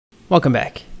Welcome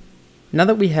back. Now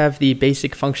that we have the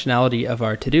basic functionality of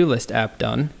our to-do list app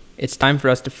done, it's time for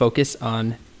us to focus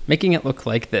on making it look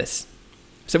like this.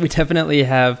 So we definitely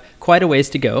have quite a ways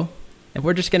to go, and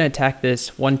we're just going to attack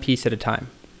this one piece at a time.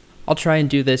 I'll try and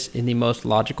do this in the most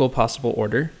logical possible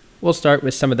order. We'll start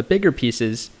with some of the bigger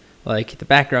pieces, like the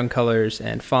background colors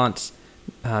and fonts,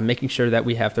 making sure that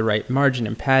we have the right margin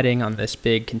and padding on this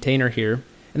big container here,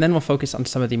 and then we'll focus on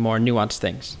some of the more nuanced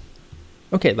things.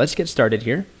 Okay, let's get started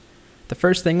here. The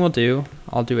first thing I'll do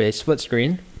a split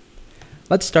screen.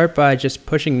 Let's start by just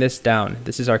pushing this down.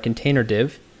 This is our container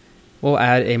div. We'll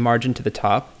add a margin to the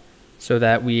top so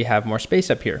that we have more space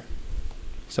up here.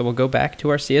 So we'll go back to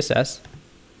our CSS,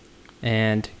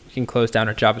 and we can close down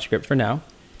our JavaScript for now.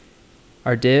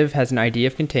 Our div has an ID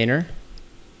of container,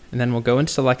 and then we'll go and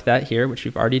select that here, which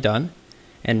we've already done.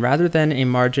 And rather than a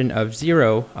margin of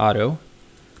 0 auto,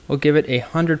 we'll give it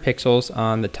 100 pixels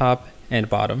on the top and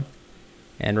bottom.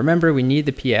 And remember, we need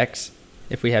the px.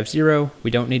 If we have 0, we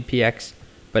don't need px,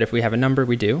 but if we have a number,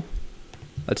 we do.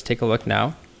 Let's take a look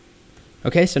now.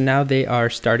 Okay, so now they are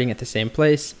starting at the same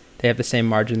place. They have the same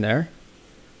margin there.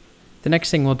 The next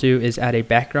thing we'll do is add a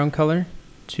background color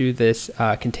to this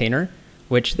container,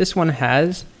 which this one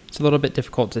has. It's a little bit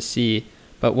difficult to see,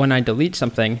 but when I delete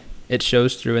something, it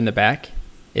shows through in the back.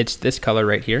 It's this color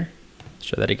right here. Let's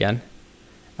show that again.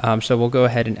 So we'll go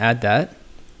ahead and add that.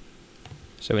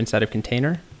 So inside of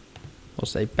container, we'll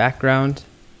say background,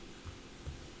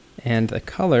 and the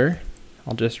color,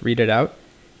 I'll just read it out,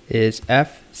 is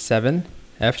F7,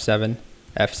 F7,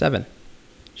 F7,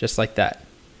 just like that.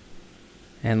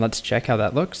 And let's check how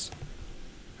that looks.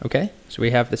 Okay, so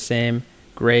we have the same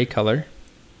gray color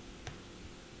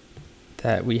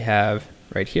that we have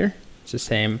right here. It's the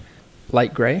same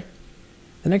light gray.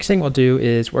 The next thing we'll do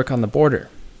is work on the border.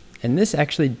 And this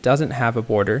actually doesn't have a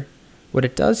border. What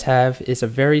it does have is a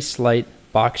very slight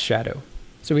box shadow.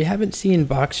 So we haven't seen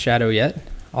box shadow yet.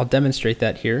 I'll demonstrate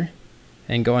that here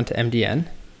and go on to MDN.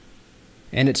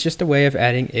 And it's just a way of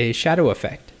adding a shadow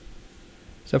effect.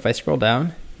 So if I scroll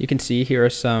down, you can see here are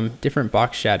some different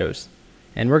box shadows.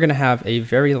 And we're going to have a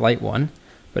very light one.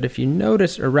 But if you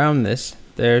notice around this,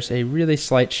 there's a really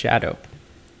slight shadow.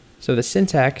 So the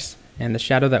syntax and the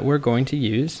shadow that we're going to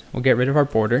use, we'll get rid of our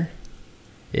border,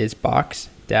 is box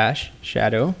dash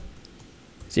shadow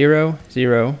 0,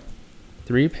 0,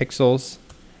 3 pixels,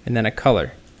 and then a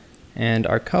color. And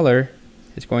our color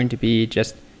is going to be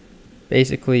just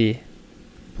basically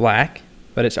black,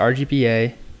 but it's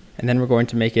RGBA, and then we're going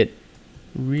to make it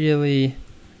really,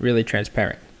 really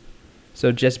transparent.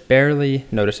 So just barely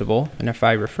noticeable, and if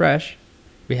I refresh,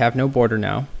 we have no border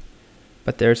now,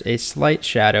 but there's a slight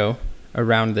shadow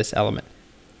around this element.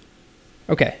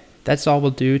 Okay, that's all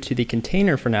we'll do to the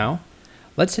container for now.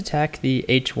 Let's attack the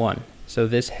H1. So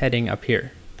this heading up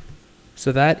here.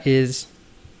 So that is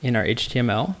in our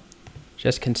HTML,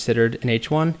 just considered an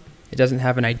H1. It doesn't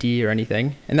have an ID or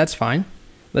anything, and that's fine.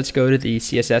 Let's go to the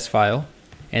CSS file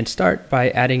and start by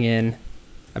adding in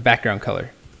a background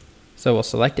color. So we'll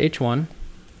select H1,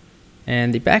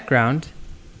 and the background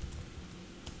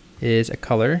is a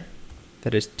color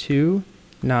that is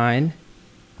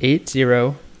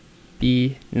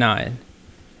 2980B9.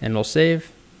 And we'll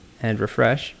save and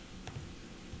refresh.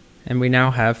 And we now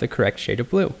have the correct shade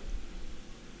of blue.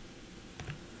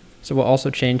 So we'll also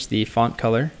change the font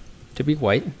color to be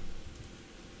white.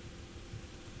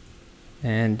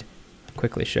 And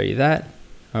quickly show you that.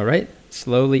 All right,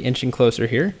 slowly inching closer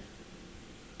here.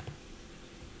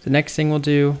 The next thing we'll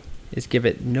do is give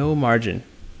it no margin.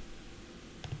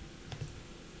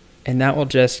 And that will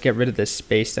just get rid of this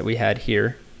space that we had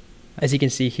here. As you can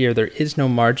see here, there is no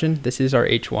margin. This is our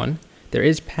H1. There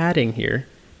is padding here,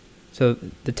 so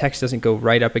the text doesn't go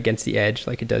right up against the edge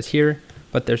like it does here,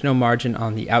 but there's no margin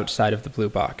on the outside of the blue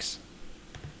box.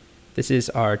 This is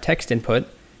our text input,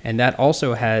 and that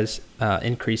also has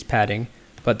increased padding,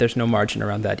 but there's no margin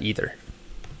around that either.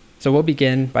 So we'll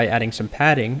begin by adding some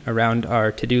padding around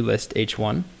our to-do list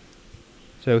H1.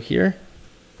 So here,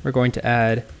 we're going to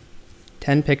add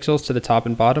 10 pixels to the top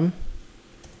and bottom,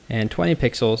 and 20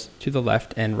 pixels to the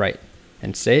left and right,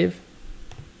 and save.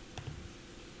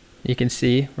 You can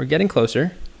see we're getting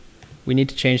closer. We need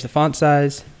to change the font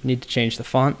size, we need to change the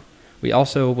font. We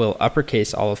also will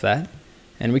uppercase all of that,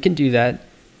 and we can do that.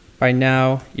 By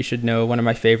now, you should know one of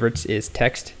my favorites is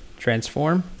text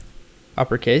transform,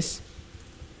 uppercase.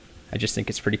 I just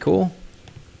think it's pretty cool.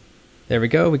 There we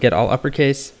go, we get all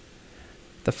uppercase.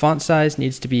 The font size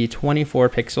needs to be 24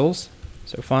 pixels.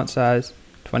 So font size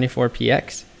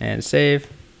 24px and save.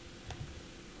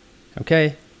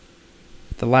 Okay.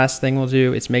 The last thing we'll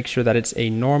do is make sure that it's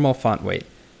a normal font weight.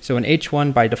 So an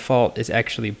H1 by default is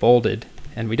actually bolded,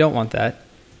 and we don't want that.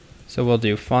 So we'll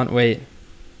do font weight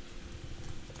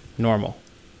normal.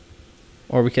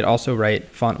 Or we could also write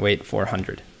font weight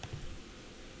 400.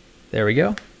 There we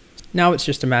go. Now it's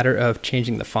just a matter of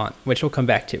changing the font, which we'll come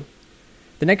back to.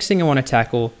 The next thing I want to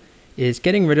tackle is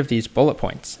getting rid of these bullet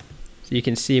points. So you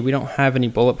can see we don't have any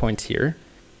bullet points here.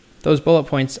 Those bullet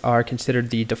points are considered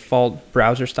the default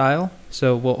browser style,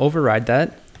 so we'll override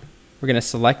that. We're going to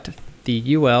select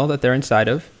the UL that they're inside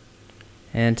of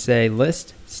and say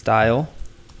list style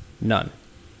none.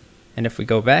 And if we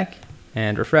go back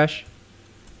and refresh,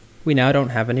 we now don't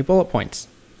have any bullet points.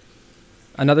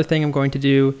 Another thing I'm going to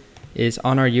do is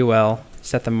on our UL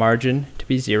set the margin to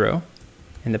be 0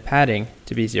 and the padding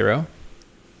to be 0.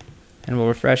 And we'll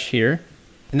refresh here,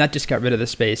 and that just got rid of the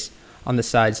space on the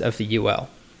sides of the UL.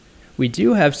 We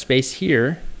do have space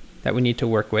here that we need to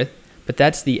work with, but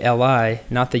that's the LI,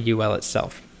 not the UL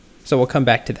itself. So we'll come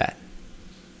back to that.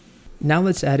 Now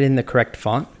let's add in the correct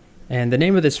font. And the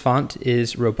name of this font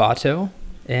is Roboto,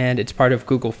 and it's part of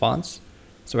Google Fonts.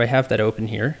 So I have that open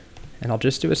here, and I'll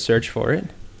just do a search for it.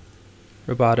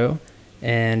 Roboto,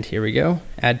 and here we go,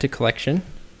 add to collection,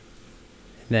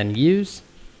 then use,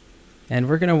 and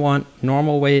we're going to want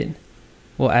normal weight,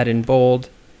 we'll add in bold,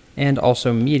 and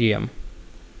also medium.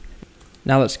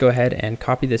 Now let's go ahead and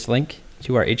copy this link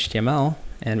to our HTML,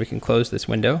 and we can close this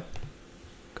window,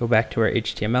 go back to our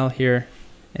HTML here,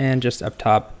 and just up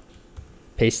top,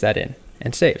 paste that in,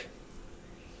 and save.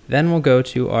 Then we'll go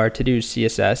to our to-do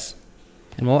CSS,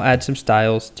 and we'll add some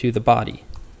styles to the body.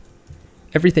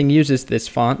 Everything uses this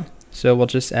font, so we'll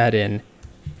just add in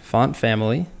font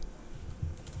family,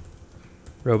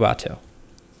 Roboto,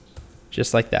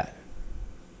 just like that.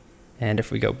 And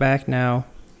if we go back now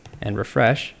and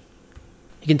refresh,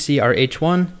 you can see our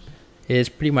H1 is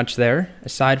pretty much there,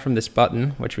 aside from this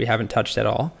button, which we haven't touched at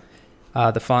all.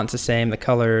 The font's the same, the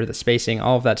color, the spacing,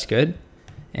 all of that's good.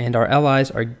 And our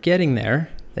LIs are getting there.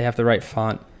 They have the right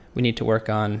font. We need to work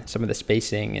on some of the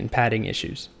spacing and padding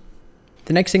issues.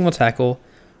 The next thing we'll tackle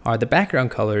are the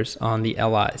background colors on the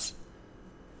LIs.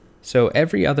 So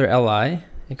every other LI,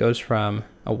 it goes from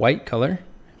a white color,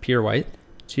 pure white,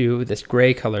 to this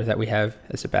gray color that we have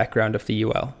as a background of the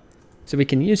UL. So we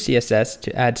can use CSS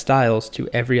to add styles to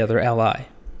every other LI.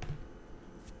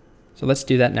 So let's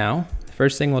do that now. The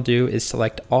first thing we'll do is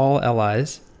select all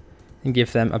LIs and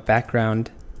give them a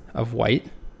background of white.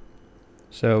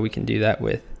 So we can do that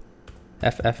with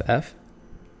FFF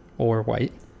or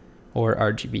white or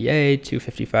RGBA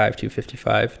 255,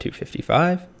 255,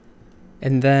 255.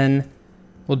 And then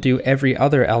we'll do every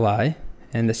other LI,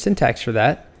 and the syntax for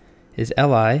that is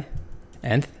LI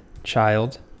nth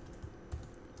child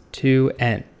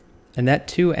 2n. And that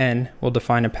 2n will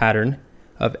define a pattern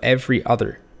of every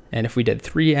other. And if we did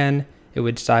 3n, it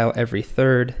would style every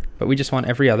third, but we just want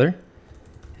every other.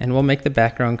 And we'll make the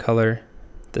background color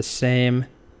the same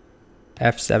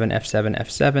F7, F7,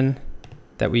 F7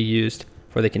 that we used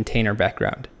for the container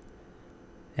background.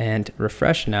 And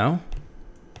refresh now.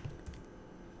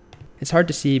 It's hard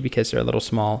to see because they're a little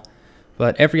small,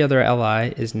 but every other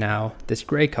LI is now this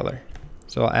gray color.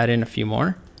 So I'll add in a few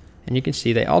more, and you can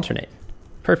see they alternate.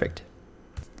 Perfect.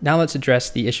 Now let's address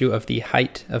the issue of the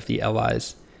height of the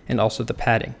LIs and also the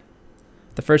padding.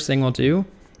 The first thing we'll do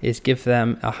is give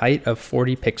them a height of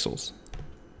 40 pixels.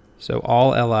 So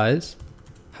all LIs,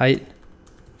 height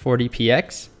 40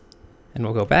 px, and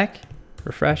we'll go back,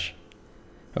 refresh.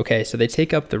 Okay, so they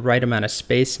take up the right amount of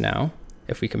space now,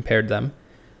 if we compared them.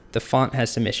 The font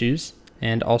has some issues,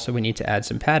 and also we need to add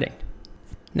some padding.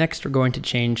 Next, we're going to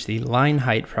change the line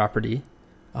height property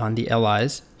on the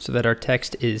LIs so that our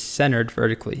text is centered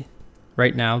vertically.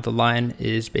 Right now, the line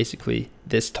is basically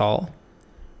this tall.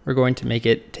 We're going to make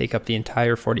it take up the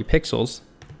entire 40 pixels.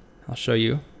 I'll show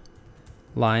you.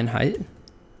 Line height,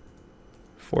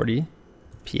 40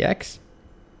 px.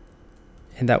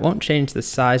 And that won't change the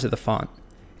size of the font.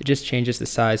 It just changes the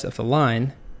size of the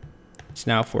line. It's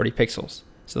now 40 pixels.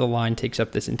 So the line takes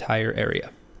up this entire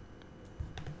area.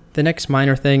 The next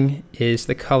minor thing is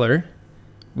the color.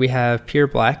 We have pure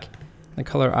black. The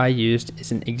color I used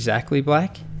isn't exactly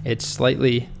black. It's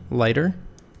slightly lighter.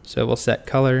 So we'll set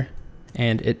color,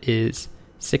 and it is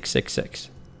 666.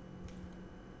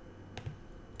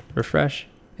 Refresh,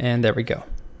 and there we go.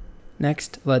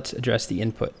 Next, let's address the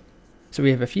input. So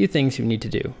we have a few things we need to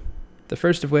do. The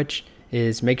first of which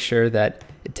is make sure that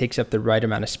it takes up the right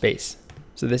amount of space.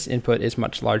 So this input is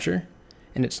much larger,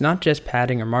 and it's not just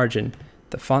padding or margin.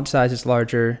 The font size is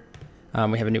larger.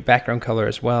 We have a new background color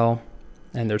as well,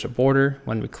 and there's a border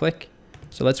when we click.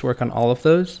 So let's work on all of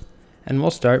those, and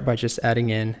we'll start by just adding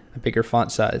in a bigger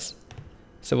font size.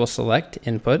 So we'll select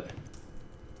input,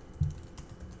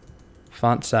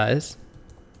 font size,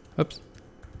 Oops.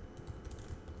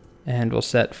 And we'll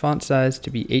set font size to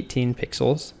be 18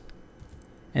 pixels.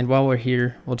 And while we're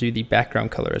here, we'll do the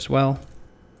background color as well.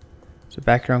 So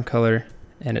background color,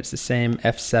 and it's the same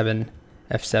F7,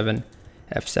 F7,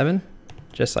 F7,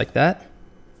 just like that.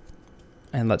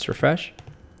 And let's refresh.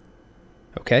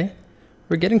 Okay,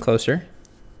 we're getting closer.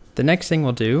 The next thing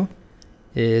we'll do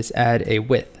is add a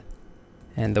width.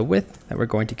 And the width that we're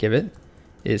going to give it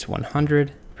is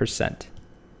 100%.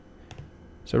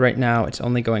 So right now it's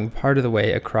only going part of the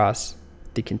way across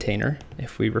the container.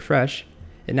 If we refresh,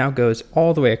 it now goes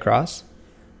all the way across,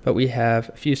 but we have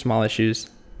a few small issues.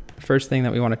 First thing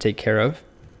that we want to take care of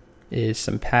is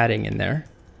some padding in there.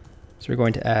 So we're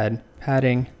going to add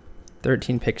padding,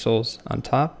 13 pixels on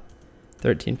top,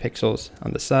 13 pixels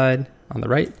on the side, on the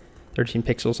right, 13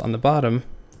 pixels on the bottom,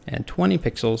 and 20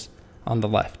 pixels on the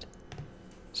left.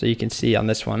 So you can see on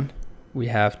this one, we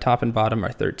have top and bottom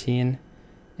are 13,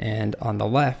 and on the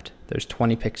left, there's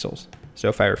 20 pixels. So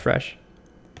if I refresh,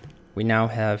 we now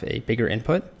have a bigger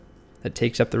input that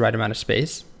takes up the right amount of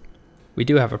space. We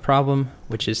do have a problem,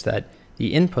 which is that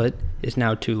the input is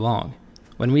now too long.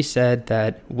 When we said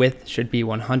that width should be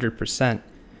 100%,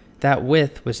 that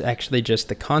width was actually just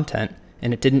the content,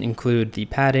 and it didn't include the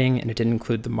padding, and it didn't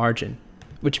include the margin,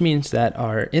 which means that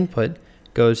our input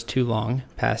goes too long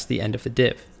past the end of the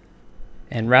div.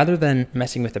 And rather than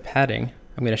messing with the padding,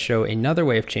 I'm going to show another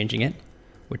way of changing it,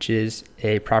 which is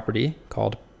a property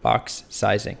called box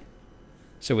sizing.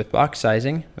 So with box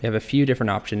sizing, we have a few different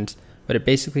options, but it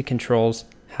basically controls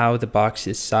how the box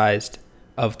is sized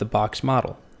of the box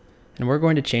model. And we're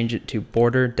going to change it to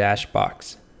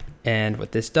border-box. And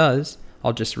what this does,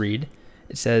 I'll just read.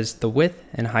 It says the width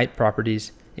and height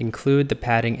properties include the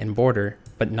padding and border,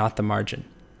 but not the margin.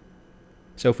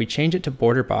 So if we change it to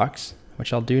border box,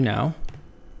 which I'll do now,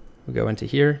 we'll go into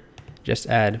here, just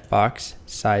add box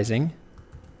sizing,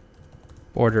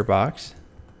 border box,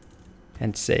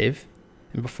 and save.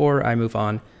 And before I move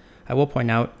on, I will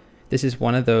point out this is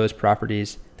one of those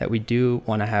properties that we do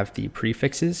want to have the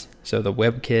prefixes. So the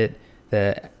WebKit,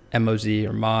 the MOZ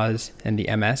or Moz, and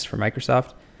the MS for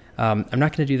Microsoft. I'm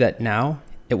not going to do that now.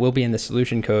 It will be in the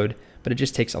solution code, but it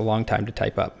just takes a long time to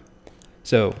type up.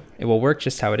 So it will work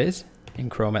just how it is, in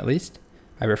Chrome at least.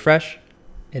 I refresh,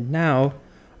 and now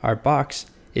our box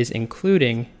is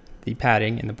including the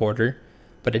padding in the border,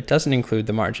 but it doesn't include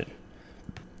the margin.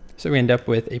 So we end up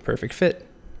with a perfect fit.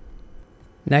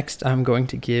 Next, I'm going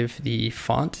to give the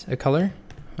font a color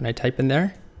when I type in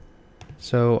there.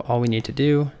 So all we need to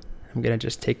do, I'm going to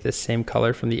just take this same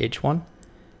color from the H1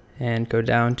 and go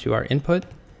down to our input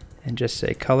and just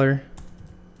say color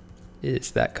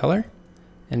is that color.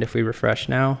 And if we refresh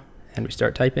now and we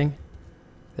start typing,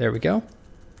 there we go.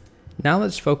 Now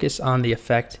let's focus on the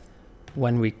effect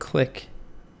when we click,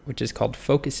 which is called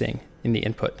focusing in the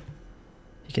input.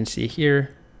 You can see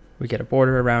here, we get a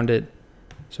border around it.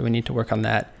 So we need to work on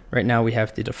that. Right now we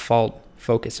have the default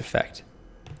focus effect.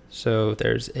 So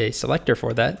there's a selector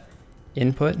for that,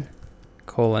 input,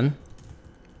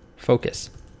 focus.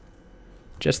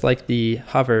 Just like the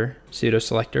hover pseudo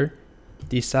selector,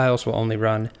 these styles will only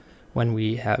run when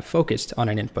we have focused on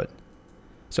an input.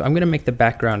 So I'm going to make the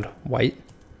background white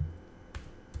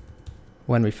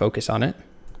when we focus on it.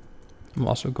 I'm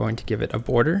also going to give it a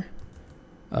border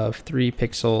of 3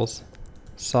 pixels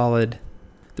solid,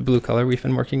 the blue color we've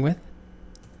been working with,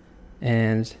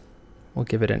 and we'll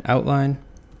give it an outline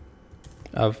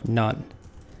of none.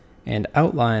 And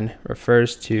outline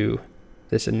refers to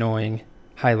this annoying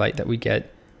highlight that we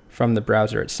get from the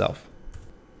browser itself.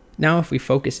 Now if we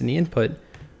focus in the input,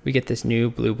 we get this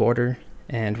new blue border,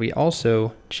 and we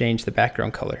also change the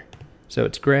background color. So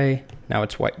it's gray, now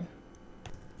it's white.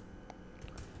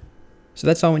 So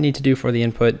that's all we need to do for the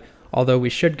input, although we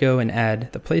should go and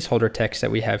add the placeholder text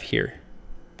that we have here.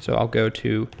 So I'll go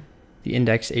to the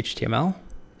index HTML,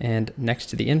 and next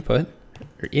to the input,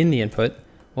 or in the input,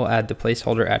 we'll add the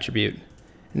placeholder attribute.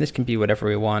 And this can be whatever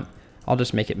we want. I'll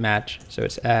just make it match, so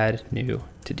it's add new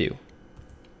to do.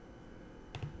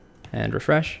 And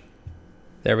refresh.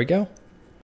 There we go.